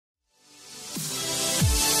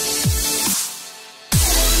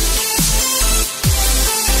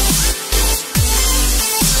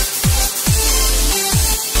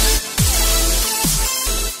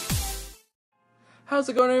How's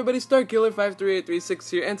it going, everybody? StarKiller53836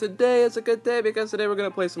 here, and today is a good day because today we're gonna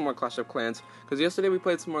play some more Clash of Clans. Because yesterday we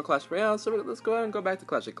played some more Clash Royale, so let's go ahead and go back to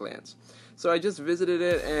Clash of Clans. So I just visited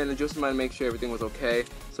it and adjusted mine to make sure everything was okay,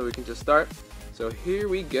 so we can just start. So here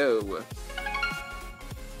we go.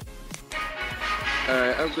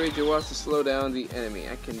 Alright, upgrade your watch to slow down the enemy.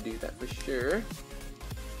 I can do that for sure.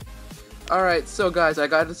 Alright, so guys, I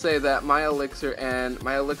gotta say that my elixir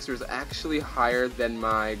is actually higher than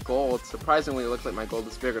my gold. Surprisingly, it looks like my gold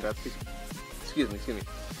is bigger. That's excuse me.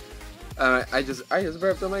 I just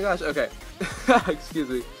burped. Oh my gosh. Okay. Excuse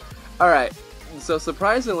me. Alright, so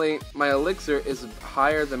surprisingly, my elixir is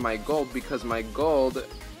higher than my gold because my gold is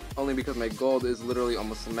literally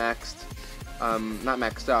almost maxed. Not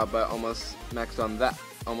maxed out, but almost maxed on that.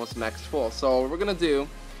 Almost maxed full. So what we're gonna do,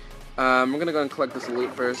 we're gonna go and collect this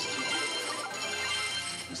loot first.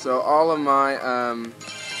 So all of my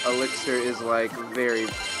elixir is like very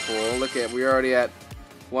full. Look at, we're already at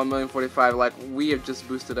 1,045,000. Like we have just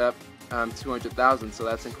boosted up 200,000. So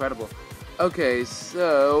that's incredible. Okay,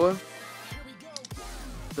 so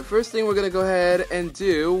the first thing we're gonna go ahead and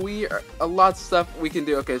do, a lot of stuff we can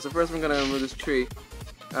do. Okay, so first we're gonna remove this tree.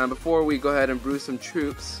 Before we go ahead and brew some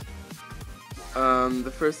troops,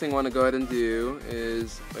 the first thing I want to go ahead and do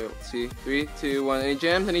is, wait, let's see, 3, 2, 1. Any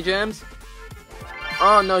gems? Any gems?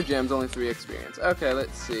 Oh, no gems, only 3 experience. Okay,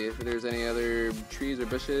 let's see if there's any other trees or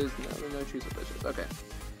bushes. No, there are no trees or bushes. Okay.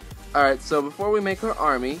 Alright, so before we make our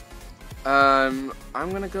army, I'm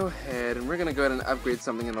going to go ahead and we're going to go ahead and upgrade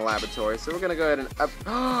something in the laboratory. So we're going to go ahead and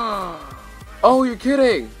Oh, you're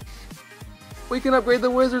kidding! We can upgrade the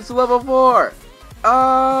wizards to level 4!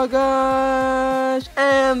 Oh, gosh!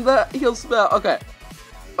 And the heal spell. Okay.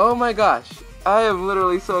 Oh, my gosh. I am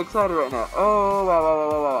literally so excited right now. Oh,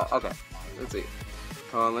 wow. Okay, let's see.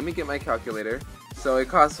 Hold on, let me get my calculator. So it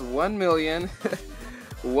costs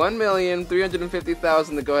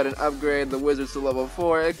 1,350,000 to go ahead and upgrade the wizards to level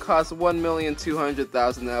 4. It costs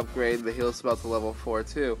 1,200,000 to upgrade the heal spell to level 4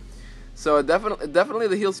 too. So definitely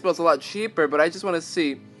the heal spell's a lot cheaper, but I just want to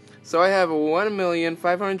see. So I have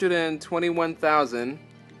 1,521,000.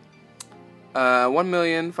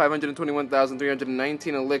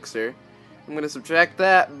 1,521,319 elixir. I'm gonna subtract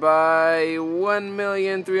that by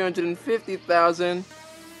 1,350,000.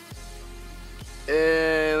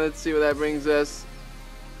 And let's see what that brings us.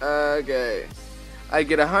 Okay, I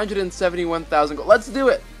get 171,000 gold. Let's do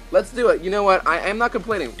it. You know what? I'm not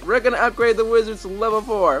complaining. We're gonna upgrade the wizards to level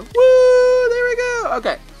 4. Woo! There we go.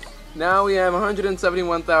 Okay, now we have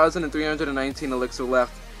 171,319 elixir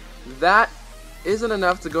left. That isn't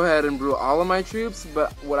enough to go ahead and brew all of my troops.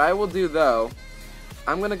 But what I will do though,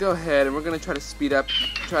 I'm gonna go ahead and we're gonna try to speed up.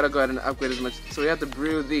 Try to go ahead and upgrade as much. So we have to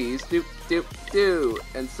brew these.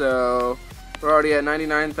 And so we're already at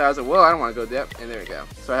 99,000. Well, I don't want to go there. And there we go.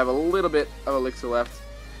 So I have a little bit of elixir left.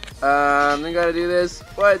 Then gotta do this.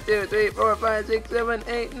 1, 2, 3, 4, 5, 6, 7,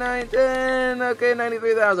 8, 9, 10. Okay,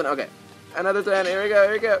 93,000. Okay, another 10. Here we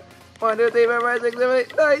go. 1, 2, 3, 4, 5, 6, 7,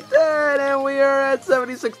 8, 9, 10. And we are at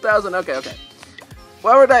 76,000. Okay.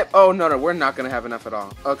 Well, we're dying. Oh no, we're not gonna have enough at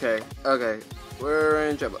all. Okay. We're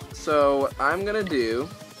in trouble. So I'm gonna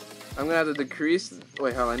have to decrease.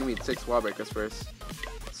 Wait, hold on. I need 6 wall breakers first.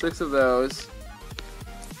 6 of those.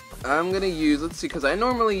 I'm gonna use, let's see, because I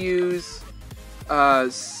normally use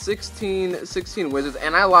 16 wizards,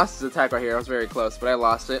 and I lost his attack right here. I was very close, but I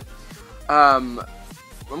lost it. I'm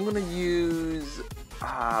gonna use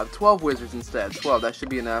 12 wizards instead. 12, that should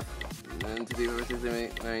be enough. 1, 2, 3, 4, 5, 6, 7,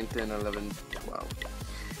 8, 9, 10, 11, 12.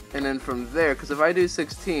 And then from there, because if I do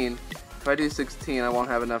 16, I won't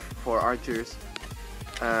have enough for archers.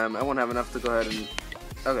 I won't have enough to go ahead and.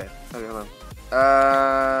 Okay, hold on.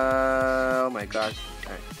 Oh my gosh.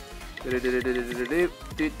 Alright. And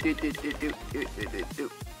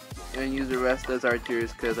use the rest as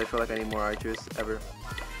archers because I feel like I need more archers ever.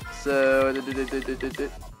 So.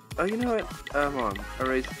 Oh, you know what? Hold on.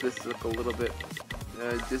 Erase this up a little bit.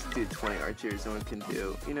 Just do 20 archers and we can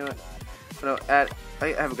do. You know what? No, add.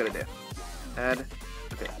 I have a good idea. Add.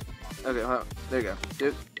 Okay, hold on. There you go.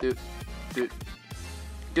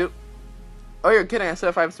 Do. Oh, you're kidding. I still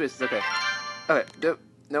have 5 spaces. Okay.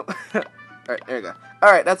 No. Alright, there you go.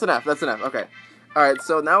 Alright, that's enough. Okay. Alright,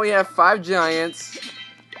 so now we have 5 giants,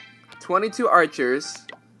 22 archers,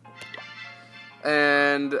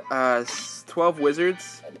 and 12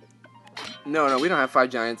 wizards. No, we don't have 5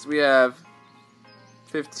 giants. We have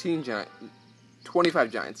 25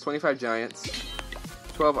 giants.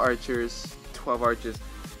 12 archers.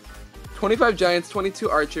 25 giants, 22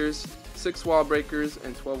 archers, 6 wall breakers,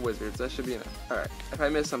 and 12 wizards. That should be enough. Alright. If I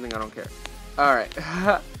miss something, I don't care. Alright.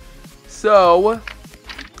 So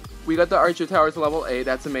we got the archer tower to level 8.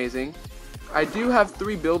 That's amazing. I do have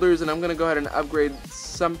 3 builders, and I'm gonna go ahead and upgrade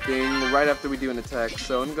something right after we do an attack.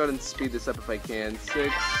 So let me go ahead and speed this up if I can.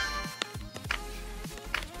 6.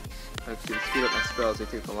 Actually, to speed up my spells, they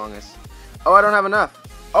take the longest. Oh, I don't have enough.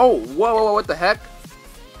 Oh, whoa, what the heck?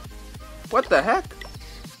 What the heck?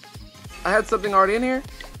 I had something already in here?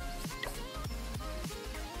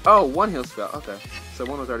 Oh, 1 heal spell. Okay, so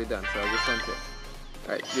 1 was already done, so I just sent it.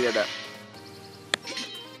 Alright, speed it up.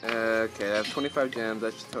 Okay, I have 25 gems.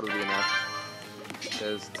 That should totally be enough.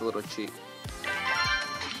 Because it's a little cheap.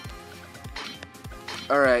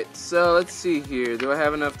 Alright, so let's see here. Do I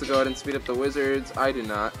have enough to go ahead and speed up the wizards? I do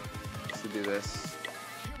not. To do this.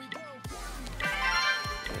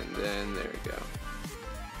 And then there we go.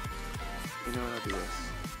 You know what, I'll do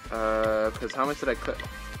this. Because how much did I cut?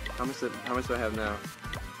 How much do I have now?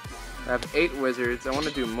 I have 8 wizards. I want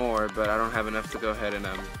to do more, but I don't have enough to go ahead and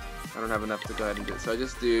do it. So I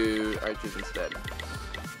just do archers instead. So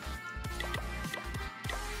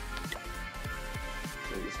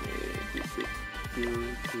I just need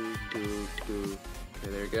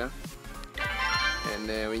okay, there we go. And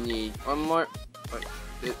then we need 1 more.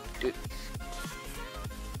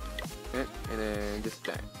 And then just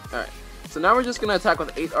bang. Alright. So now we're just gonna attack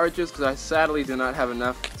with 8 archers because I sadly do not have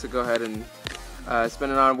enough to go ahead and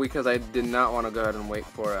spend it on, because I did not want to go ahead and wait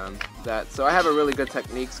for that. So I have a really good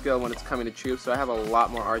technique skill when it's coming to troops, so I have a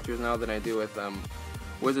lot more archers now than I do with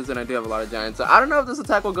wizards, and I do have a lot of giants. So I don't know if this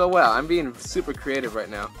attack will go well. I'm being super creative right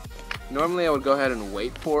now. Normally I would go ahead and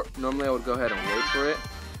wait for it,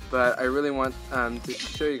 but I really want to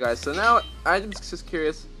show you guys. So now I'm just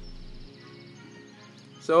curious.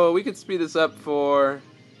 So we could speed this up for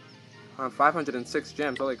 506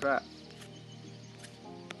 gems. Holy crap.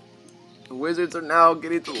 The wizards are now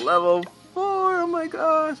getting to level 4. Oh my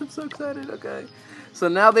gosh, I'm so excited. Okay. So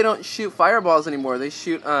now they don't shoot fireballs anymore. They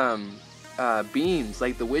shoot beams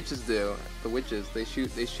like the witches do. The witches, they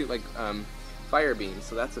shoot like fire beams.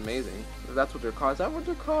 So that's amazing. If that's what they're called. Is that what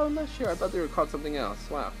they're called? I'm not sure. I thought they were called something else.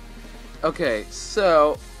 Wow. Okay,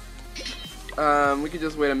 so we could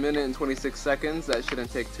just wait 1 minute and 26 seconds. That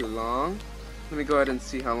shouldn't take too long. Let me go ahead and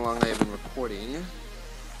see how long I have been recording.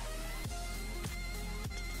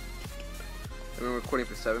 I've been recording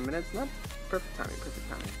for 7 minutes. Not perfect timing.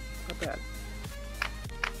 Not bad.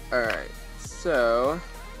 Alright, so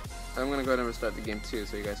I'm gonna go ahead and restart the game too,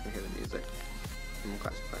 so you guys can hear the music from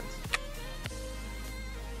Clash of Clans.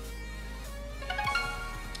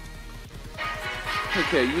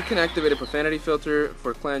 Okay, you can activate a profanity filter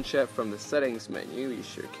for clan chat from the settings menu. You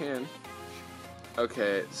sure can.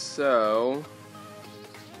 Okay, so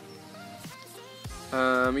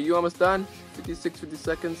are you almost done? 50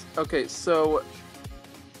 seconds. Okay, so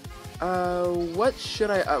what should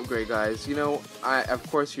I upgrade, guys? You know, of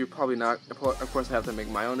course you're probably not. Of course I have to make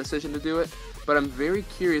my own decision to do it. But I'm very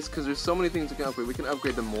curious because there's so many things we can upgrade. We can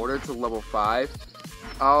upgrade the mortar to level 5.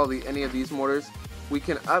 Any of these mortars. We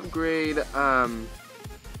can upgrade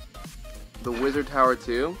the wizard tower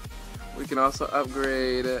too. We can also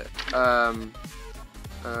upgrade the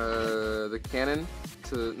cannon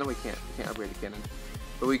to. No, we can't. We can't upgrade the cannon.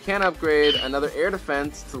 But we can upgrade another air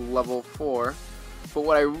defense to level 4. But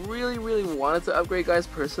what I really wanted to upgrade, guys,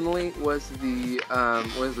 personally, was the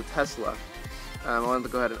Tesla. I wanted to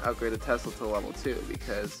go ahead and upgrade the Tesla to level 2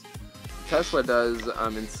 because Tesla does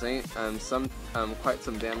quite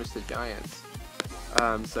some damage to giants.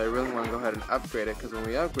 So I really want to go ahead and upgrade it because when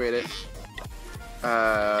we upgrade it,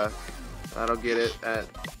 that'll get it at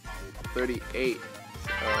 38.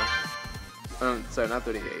 So, sorry, not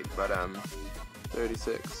 38, but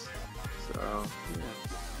 36. So yeah.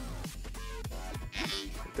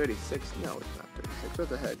 36? No, it's not 36. What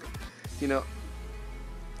the heck? You know.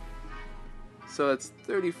 So it's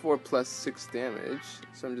 34 plus 6 damage.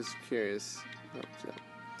 So I'm just curious.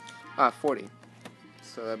 40.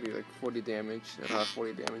 So that'd be like 40 damage.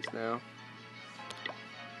 40 damage now.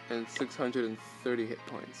 And 630 hit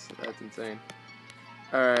points. That's insane.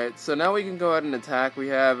 Alright, so now we can go ahead and attack. We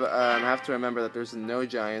have to remember that there's no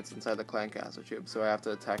giants inside the clan castle troop, so I have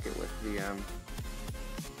to attack it with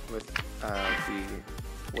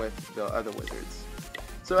the other wizards.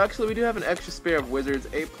 So actually we do have an extra spare of wizards.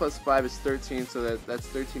 8 plus 5 is 13, so that's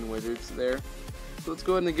 13 wizards there. So let's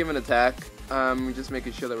go ahead and give an attack. We're just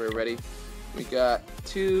making sure that we're ready. We got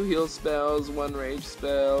 2 heal spells, 1 rage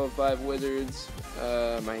spell, 5 wizards,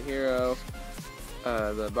 my hero,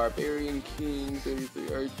 the Barbarian King,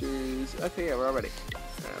 33 archers. Okay, yeah, we're all ready.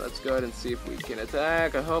 Alright, let's go ahead and see if we can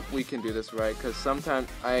attack. I hope we can do this right, because sometimes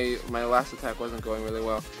my last attack wasn't going really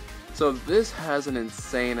well. So this has an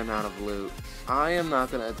insane amount of loot. I am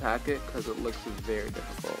not going to attack it because it looks very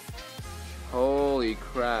difficult. Holy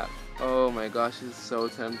crap. Oh my gosh, this is so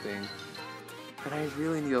tempting. And I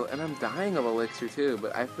really need, and I'm dying of elixir too,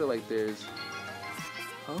 but I feel like there's,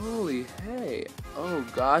 holy hey, oh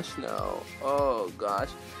gosh no, oh gosh.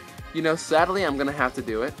 You know, sadly I'm gonna have to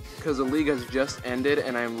do it, because the league has just ended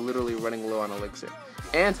and I'm literally running low on elixir.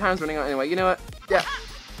 And time's running out anyway, you know what, yeah.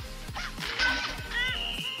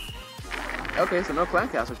 Okay, so no clan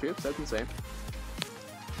castle troops, that's insane.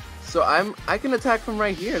 So I can attack from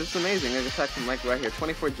right here, this is amazing, I can attack from like right here,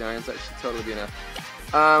 24 giants, that should totally be enough.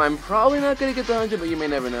 I'm probably not going to get the 100, but you may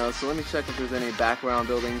never know. So let me check if there's any background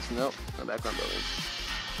buildings. Nope, no background buildings.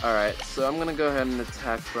 Alright, so I'm going to go ahead and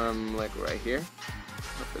attack from, like, right here.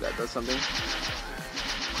 Hopefully that does something.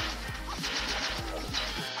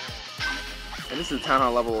 And this is town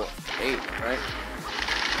hall level 8, right?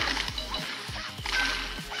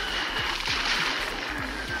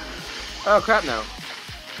 Oh, crap now.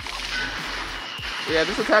 Yeah,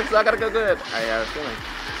 this attack's not going to go good. I have a feeling.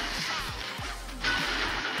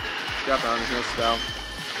 Drop down heal spell.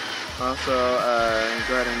 Also,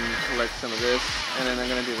 go ahead and collect some of this, and then I'm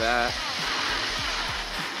gonna do that.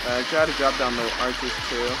 Try to drop down the archers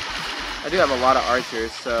too. I do have a lot of archers,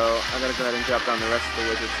 so I gotta go ahead and drop down the rest of the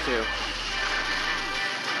wizards too.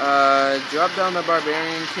 Drop down the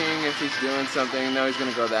barbarian king if he's doing something. No, he's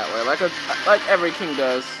gonna go that way, like every king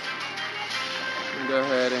does. Go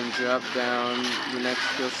ahead and drop down the next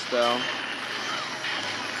heal spell.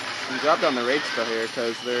 And drop down the rage spell here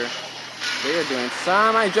because they are doing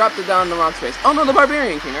some. I dropped it down in the wrong space. Oh no, the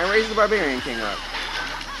Barbarian King. I raised the Barbarian King up.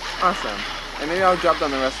 Awesome. And maybe I'll drop down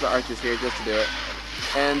the rest of the archers here just to do it.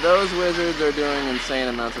 And those wizards are doing insane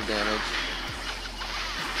amounts of damage.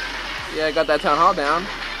 Yeah, I got that town hall down.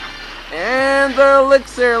 And the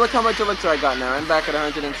elixir. Look how much elixir I got now. I'm back at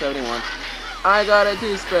 171. I got it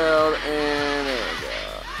 2-spelled. And there we go.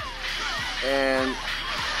 And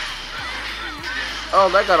oh,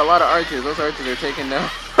 that got a lot of archers. Those archers are taken down.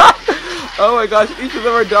 Oh my gosh, each of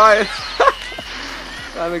them are dying.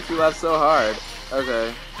 That makes me laugh so hard.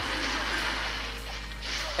 Okay.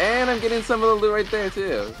 And I'm getting some of the loot right there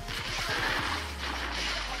too.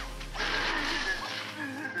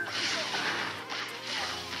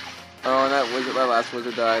 Oh, and that last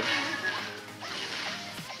wizard died.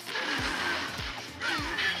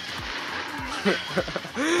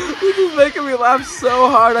 This is making me laugh so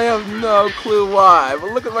hard, I have no clue why.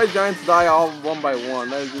 But look at my giants die all one by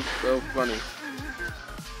one. That is just so funny.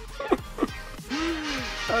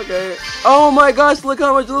 Okay. Oh my gosh, look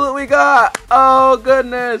how much loot we got! Oh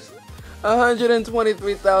goodness!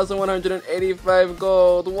 123,185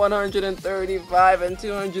 gold, 135 and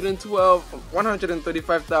 212,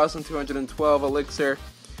 135,212 elixir.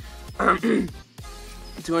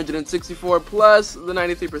 264 plus the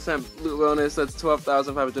 93% loot bonus, that's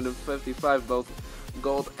 12,555 both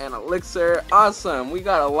gold and elixir. Awesome, we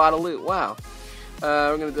got a lot of loot, wow.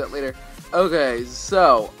 We're gonna do that later. Okay,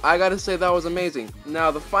 so I gotta say that was amazing.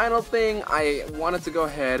 Now the final thing I wanted to go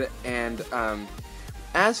ahead and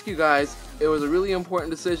ask you guys, it was a really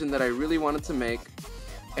important decision that I really wanted to make.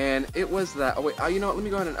 And it was that, oh wait, you know what, let me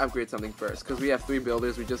go ahead and upgrade something first, because we have 3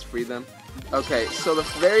 builders, we just freed them. Okay, so the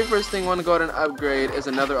very first thing I want to go ahead and upgrade is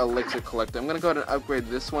another elixir collector. I'm going to go ahead and upgrade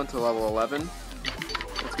this one to level 11.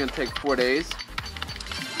 It's going to take 4 days.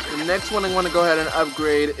 The next one I want to go ahead and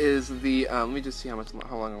upgrade is the, let me just see how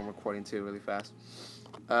long I'm recording too, really fast.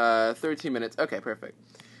 13 minutes, okay, perfect.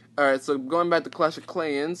 Alright, so going back to Clash of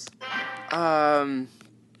Clans, let's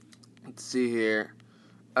see here.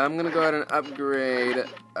 I'm gonna go ahead and upgrade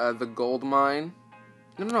the gold mine.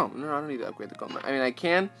 No, I don't need to upgrade the gold mine. I mean, I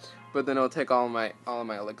can, but then it'll take all of my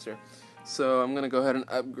elixir. So I'm gonna go ahead and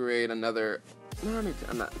upgrade another. No, I don't need to.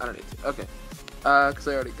 I don't need to. Okay, because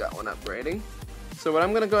I already got one upgrading. So what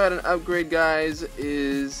I'm gonna go ahead and upgrade, guys,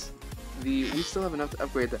 is we still have enough to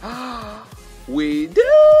upgrade the. We do.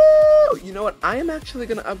 You know what? I am actually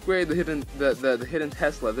gonna upgrade the hidden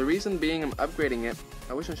Tesla. The reason being, I'm upgrading it.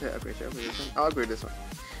 I wish I should upgrade. Should I upgrade this one? I'll upgrade this one.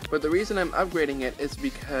 But the reason I'm upgrading it is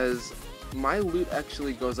because my loot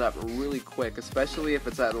actually goes up really quick, especially if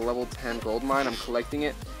it's at a level 10 gold mine. I'm collecting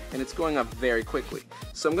it, and it's going up very quickly.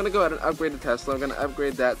 So I'm gonna go ahead and upgrade the Tesla. I'm gonna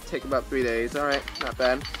upgrade that. Take about 3 days. All right, not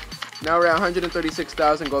bad. Now we're at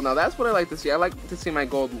 136,000 gold. Now that's what I like to see. I like to see my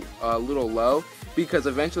gold a little low, because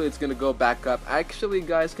eventually it's going to go back up. Actually,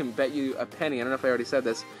 guys, can bet you a penny. I don't know if I already said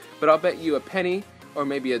this, but I'll bet you a penny or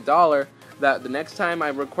maybe $1 that the next time I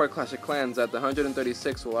record Clash of Clans, that the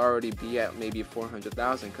 136 will already be at maybe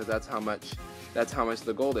 400,000, because that's how much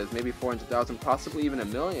the gold is. Maybe 400,000, possibly even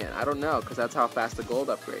 1,000,000. I don't know, because that's how fast the gold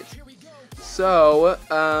upgrades. So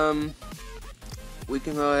we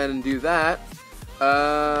can go ahead and do that.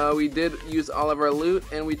 We did use all of our loot,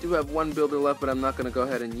 and we do have one builder left, but I'm not going to go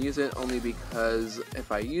ahead and use it, only because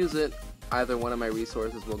if I use it, either one of my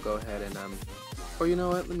resources will go ahead and or you know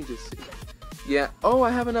what? Let me just see. Yeah. Oh,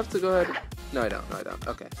 I have enough to go ahead. No, I don't. No, I don't.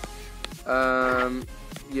 Okay.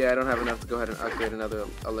 Yeah, I don't have enough to go ahead and upgrade another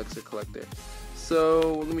elixir collector.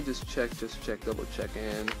 So let me just check, double check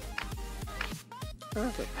in.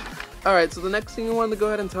 Okay. Alright, so the next thing I wanted to go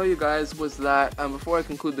ahead and tell you guys was that, before I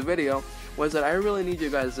conclude the video, was that I really need your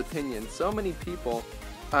guys' opinion. So many people,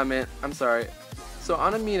 I'm sorry. So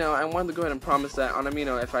on Amino, I wanted to go ahead and promise that on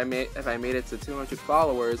Amino, if I made it to 200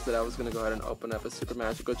 followers, that I was gonna go ahead and open up a super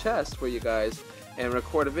magical chest for you guys and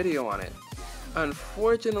record a video on it.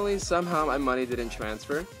 Unfortunately, somehow my money didn't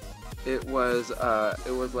transfer. It was the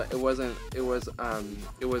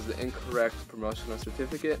incorrect promotional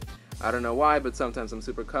certificate. I don't know why, but sometimes I'm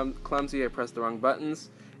super clumsy. I press the wrong buttons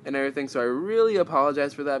and everything. So I really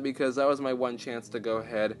apologize for that, because that was my one chance to go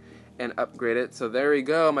ahead and upgrade it. So there we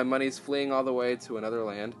go. My money's fleeing all the way to another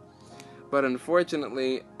land. But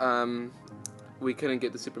unfortunately, we couldn't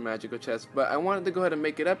get the super magical chest. But I wanted to go ahead and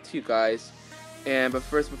make it up to you guys. But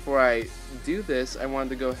first, before I do this, I wanted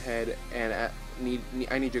to go ahead and I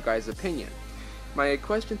need your guys' opinion. My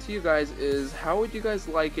question to you guys is, how would you guys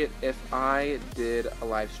like it if I did a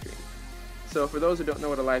live stream? So for those who don't know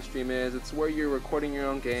what a live stream is, it's where you're recording your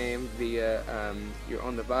own game via your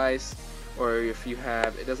own device, or if you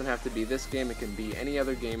have, it doesn't have to be this game, it can be any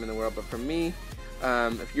other game in the world. But for me,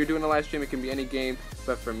 if you're doing a live stream, it can be any game,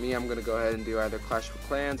 but for me, I'm going to go ahead and do either Clash of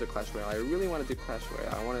Clans or Clash Royale. I really want to do Clash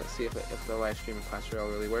Royale. I want to see if the live stream in Clash Royale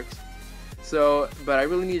really works. So, but I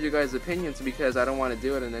really need your guys' opinions, because I don't want to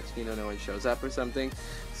do it and next thing you know, no one shows up or something.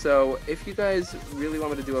 So if you guys really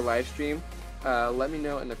want me to do a live stream, let me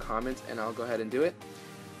know in the comments and I'll go ahead and do it.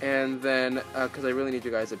 And then, because I really need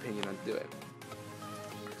your guys' opinion on to do it.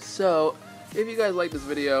 So, if you guys like this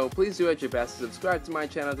video, please do your best to subscribe to my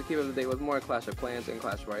channel to keep up to date with more Clash of Clans and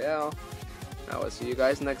Clash Royale. I will see you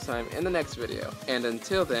guys next time in the next video. And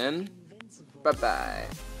until then, bye-bye.